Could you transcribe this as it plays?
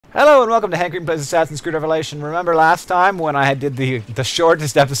Hello and welcome to Hank Plays Assassin's Creed Revelation. Remember last time when I did the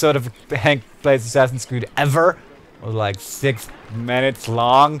shortest episode of Hank Plays Assassin's Creed ever? It was like 6 minutes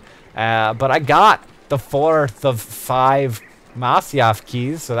long. But I got the 4th of 5 Masyaf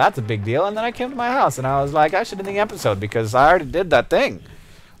keys, so that's a big deal. And then I came to my house and I was like, I should end the episode because I already did that thing.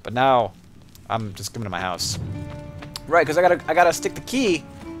 But now I'm just coming to my house. Right, because I gotta stick the key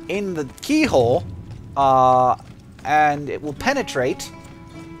in the keyhole, and it will penetrate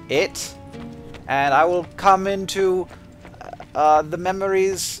it, and I will come into the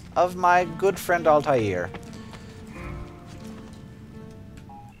memories of my good friend Altair.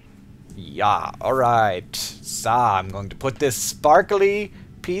 Yeah, alright. So, I'm going to put this sparkly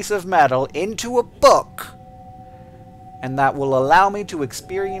piece of metal into a book, and that will allow me to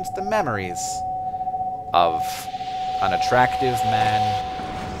experience the memories of an attractive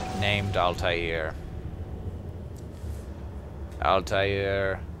man named Altair.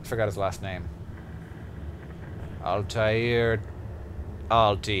 Altair... I forgot his last name. Altair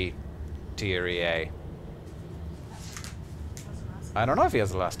Thierry. I don't know if he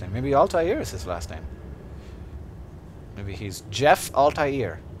has a last name. Maybe Altair is his last name. Maybe he's Jeff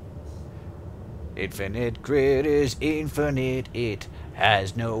Altair. Infinite grid is infinite. It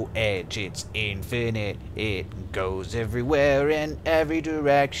has no edge. It's infinite. It goes everywhere in every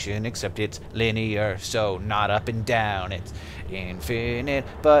direction, except it's linear, so not up and down. It's infinite,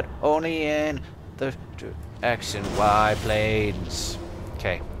 but only in the X and Y planes.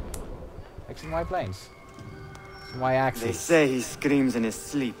 Okay. X and Y planes. X and Y axes. They say he screams in his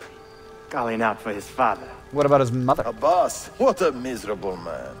sleep, calling out for his father. What about his mother? Abbas, what a miserable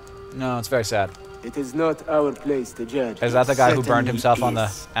man. No, it's very sad. It is not our place to judge. Is that the guy who burned Certainly himself on the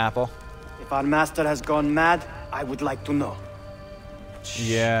is. apple? If our master has gone mad, I would like to know.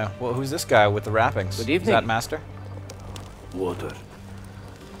 Yeah. Well, who's this guy with the wrappings? Good Is evening. that Master? Water.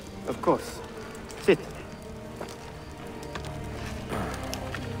 Of course. Sit.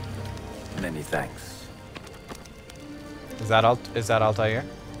 Many thanks. Is that Altair?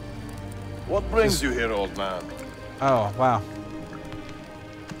 What brings you here, old man? Oh, wow.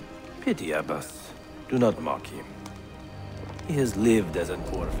 Pity Abbas. Do not mock him. He has lived as an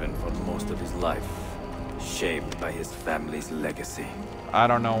orphan for most of his life, shaped by his family's legacy. I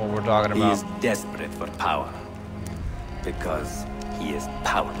don't know what we're talking He about. is desperate for power, because he is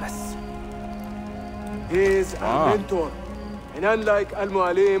powerless. He is our mentor. And unlike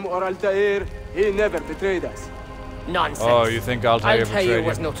Al-Mualim or Altair, he never betrayed us. Nonsense. Oh, you think Altair Altair betrayed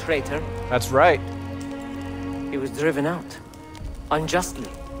was you? no traitor. That's right. He was driven out. Unjustly.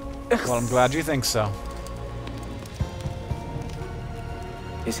 Well, I'm glad you think so.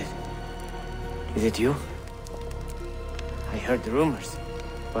 Is it you? I heard the rumors,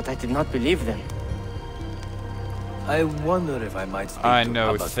 but I did not believe them. I wonder if I might speak I to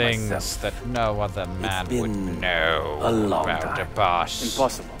know Abbas things myself. that no other man would been know a long about time. Abbas.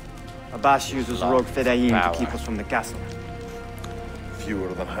 Impossible. Abbas uses Love rogue Fedayeen power. to keep us from the castle.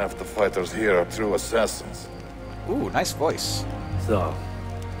 Fewer than half the fighters here are true assassins. Ooh, nice voice. So,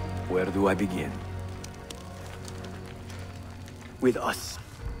 where do I begin? With us.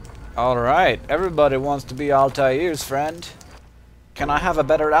 Alright, everybody wants to be Altair's friend. Can I have a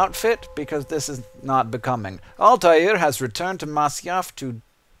better outfit? Because this is not becoming. Altair has returned to Masyaf to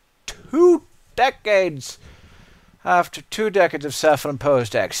 2 decades. After 2 decades of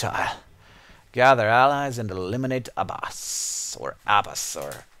self-imposed exile. Gather allies and eliminate Abbas. Or Abbas.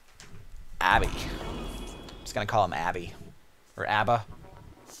 Or Abby. I'm just gonna call him Abby. Or ABBA.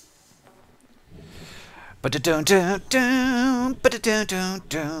 Ba-da-dun-dun-dun,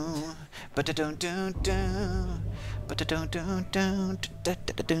 ba-da-dun-dun-dun, ba-da-dun-dun-dun, ba-da-dun-dun-dun,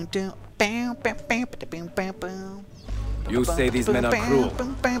 da-da-da-dun-dun, bam, bam, bam, ba-da-bam, bam, bam. You say these men are cruel.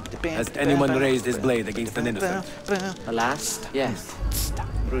 Has anyone raised his blade against an innocent? Alas, yes.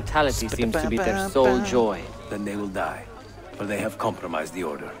 Brutality seems to be their sole joy. Then they will die, for they have compromised the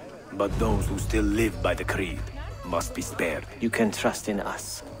order. But those who still live by the creed must be spared. You can trust in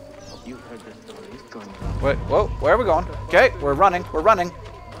us. You heard the stories going on. Wait, whoa, where are we going? Okay, we're running.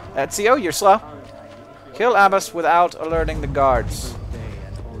 Ezio, you're slow. Kill Abbas without alerting the guards.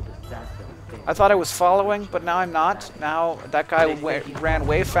 I thought I was following, but now I'm not. Now that guy ran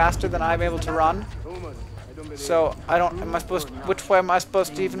way faster than I'm able to run. So I don't. Which way am I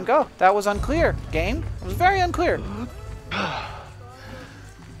supposed to even go? That was unclear. Game. It was very unclear. That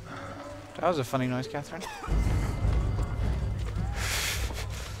was a funny noise, Catherine.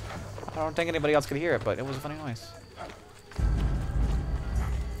 I don't think anybody else could hear it, but it was a funny noise.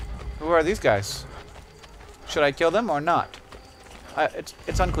 Who are these guys? Should I kill them or not?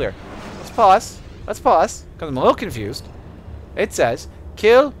 It's unclear. Let's pause, because I'm a little confused. It says,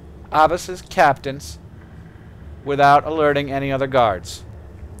 kill Abbas's captains without alerting any other guards.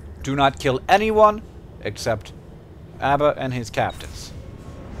 Do not kill anyone except ABBA and his captains.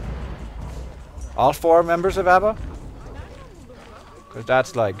 All 4 members of ABBA? Because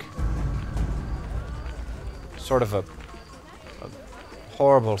that's like sort of a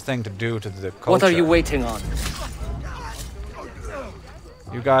horrible thing to do to the culture. What are you waiting on?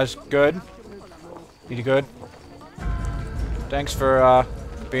 You guys good? You good? Thanks for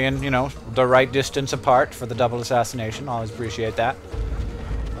being, you know, the right distance apart for the double assassination. Always appreciate that.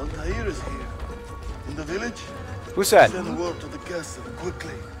 Altair is here. In the village? Who said? Send word to the castle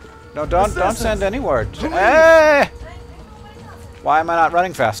quickly. No, don't send any word. Hey! Why am I not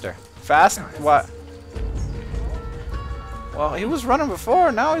running faster? Fast? What? Well, he was running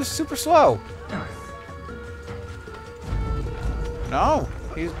before. Now he's super slow. No,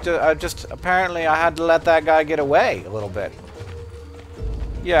 he's just apparently I had to let that guy get away a little bit.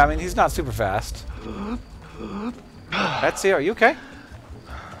 Yeah, I mean he's not super fast. Let's see. Are you okay?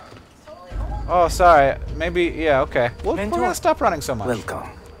 Oh, sorry. Maybe. Yeah. Okay. We're gonna stop running so much. Welcome.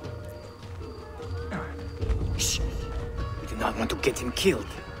 Shh. We do not want to get him killed.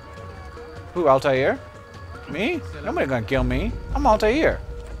 Who? Altair? Me? Nobody gonna kill me. I'm Altair.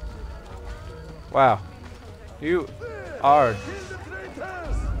 Wow. You are.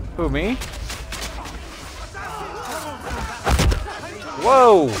 Who, me?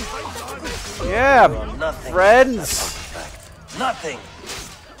 Whoa! Yeah, friends! Nothing!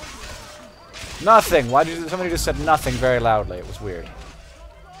 Nothing! Why did somebody just said nothing very loudly? It was weird.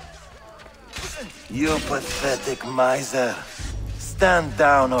 You pathetic miser. Stand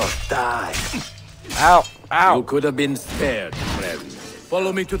down or die. Ow! Ow! You could have been spared, friend.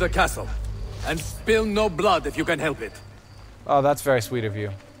 Follow me to the castle. And spill no blood if you can help it. Oh, that's very sweet of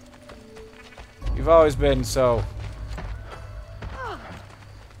you. You've always been so...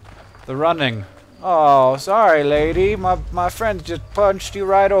 The running. Oh, sorry, lady. My friends just punched you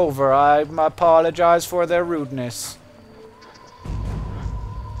right over. I apologize for their rudeness.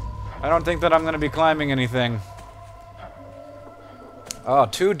 I don't think that I'm going to be climbing anything. Oh,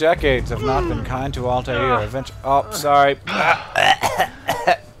 2 decades have not been kind to Altair. Eventually... Oh, sorry.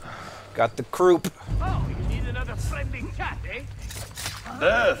 Got the croup. Oh, you need another friendly chat, eh?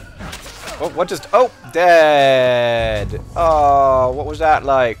 Death! Oh, what just... Oh, dead. Oh, what was that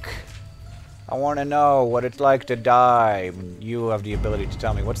like? I want to know what it's like to die. You have the ability to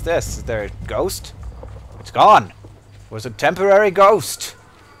tell me. What's this? Is there a ghost? It's gone. It was a temporary ghost.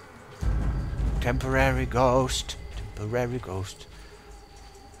 Temporary ghost. Temporary ghost.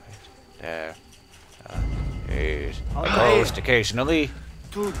 There is a ghost occasionally.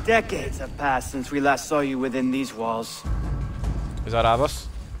 2 decades have passed since we last saw you within these walls. Is that Abbas?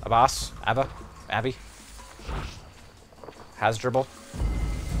 Abbas? Abba? Abby? Hasdrubal?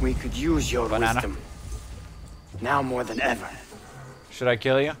 We could use your Banana. wisdom. Now more than ever. Should I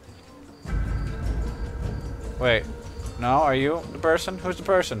kill you? Wait. No, are you the person? Who's the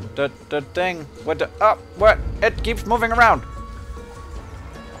person? The thing. What the... Oh, what? It keeps moving around.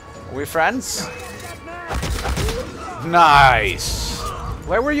 Are we friends? Nice.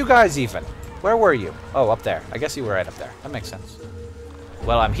 Where were you guys even? Where were you? Oh, up there. I guess you were right up there. That makes sense.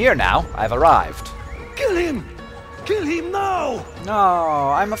 Well, I'm here now. I've arrived. Kill him! Kill him now!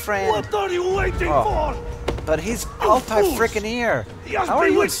 No, I'm a friend. What are you waiting for? But he's Altair frickin' here. He has How are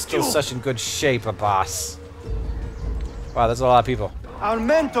you bewitched still you. such in good shape, Abbas? Wow, that's a lot of people. Our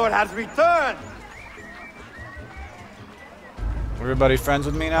mentor has returned! Everybody friends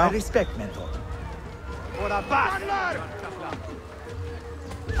with me now? respect, mentor. For Abbas!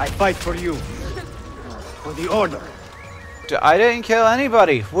 I fight for you. For the order. I didn't kill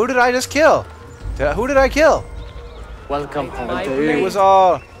anybody. Who did I just kill? Who did I kill? Welcome home. It was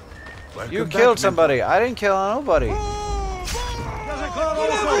all... You killed somebody. I didn't kill nobody.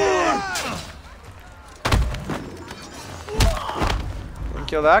 Didn't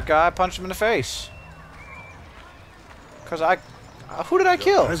kill that guy. I punched him in the face. Because I... who did I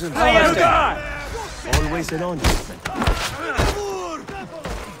kill? I don't understand. Always an honest.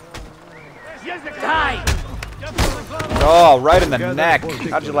 Die! Oh, right in the neck.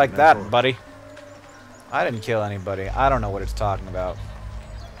 How'd you like that, buddy? I didn't kill anybody. I don't know what it's talking about.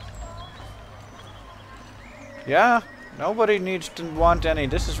 Yeah, nobody needs to want any.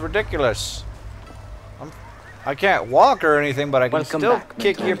 This is ridiculous. I can't walk or anything, but I can still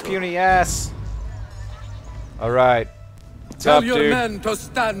kick your puny ass. Alright. What's Tell up, your dude? men to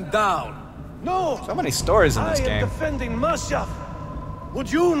stand down. No! So many stories in I this am game. defending Mashaf.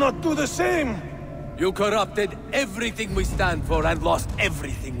 Would you not do the same? You corrupted everything we stand for and lost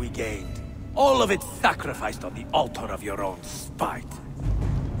everything we gained. All of it sacrificed on the altar of your own spite.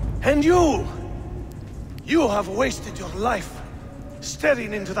 And you! You have wasted your life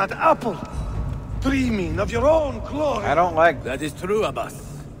staring into that apple, dreaming of your own glory. I don't like That is true, Abbas.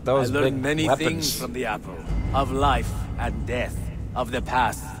 those I big learned many weapons. things from the apple. Of life and death. Of the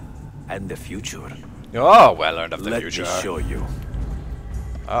past and the future. Oh, well learned of the Let future. me show you.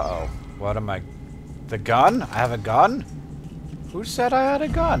 Uh-oh. What am I... The gun? I have a gun? Who said I had a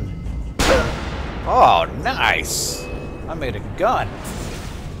gun? Oh, nice! I made a gun.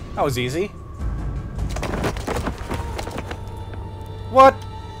 That was easy. What?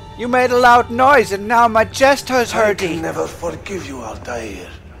 You made a loud noise and now my chest is I hurting. can never forgive you, Altair.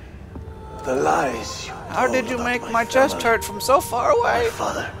 The lies you How told did you about make my my chest family, hurt from so far my away?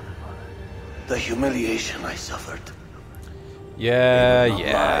 father. The humiliation I suffered. Yeah, Not lies,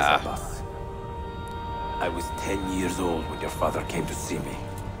 yeah. Abbas. I was 10 years old when your father came to see me.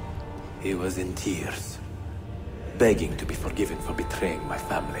 He was in tears, begging to be forgiven for betraying my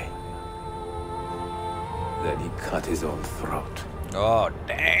family. Then he cut his own throat. Oh,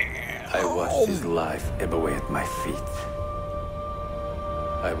 damn. I watched his life ebb away at my feet.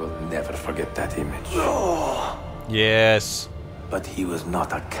 I will never forget that image. Yes. But he was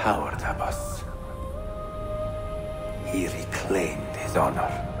not a coward, Abbas. He reclaimed his honor.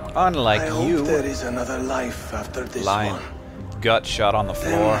 Unlike I hope you, there is another life after this lying one. gut shot on the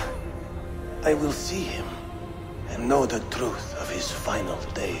floor. I will see him and know the truth of his final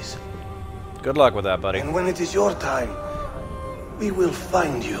days. Good luck with that, buddy. And when it is your time, we will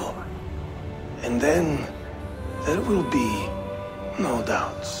find you. And then there will be no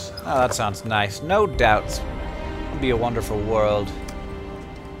doubts. Oh, that sounds nice. No doubts. It'll be a wonderful world.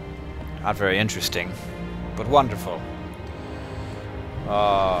 Not very interesting, but wonderful.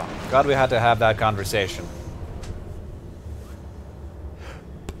 God, we had to have that conversation.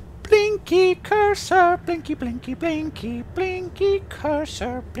 Blinky cursor, blinky, blinky, blinky, blinky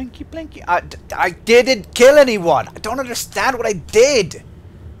cursor, blinky, blinky. I didn't kill anyone. I don't understand what I did.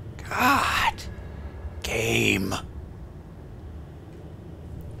 God. Game.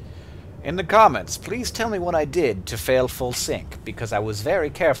 In the comments, please tell me what I did to fail full sync, because I was very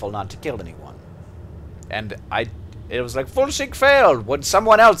careful not to kill anyone. And it was like, full sync failed when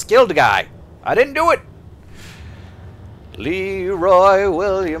someone else killed a guy. I didn't do it. Leroy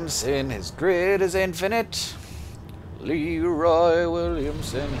Williamson, his grid is infinite. Leroy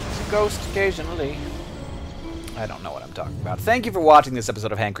Williamson, he's a ghost occasionally. I don't know what I'm talking about. Thank you for watching this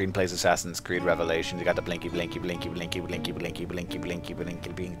episode of Hank Green Plays Assassin's Creed Revelations. You got the blinky, blinky, blinky, blinky, blinky, blinky, blinky, blinky, blinky,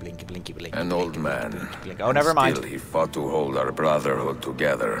 blinky, blinky, blinky, blinky. An old man. Oh, never mind. Still, he fought to hold our brotherhood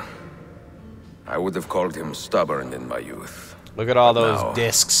together. I would have called him stubborn in my youth. Look at all But those now,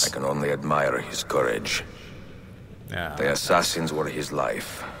 discs. I can only admire his courage. Yeah. The assassins were his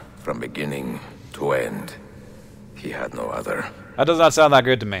life, from beginning to end. He had no other. That does not sound that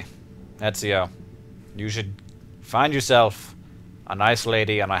good to me. Ezio, you should find yourself a nice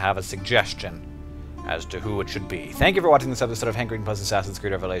lady, and I have a suggestion as to who it should be. Thank you for watching this episode of Hank Green Plus Assassin's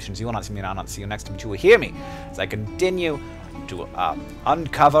Creed Revelations. You will not see me, and I'll not see you next time, but you will hear me as I continue to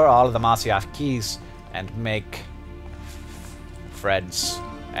uncover all of the Masyaf keys and make friends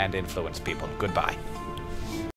and influence people. Goodbye.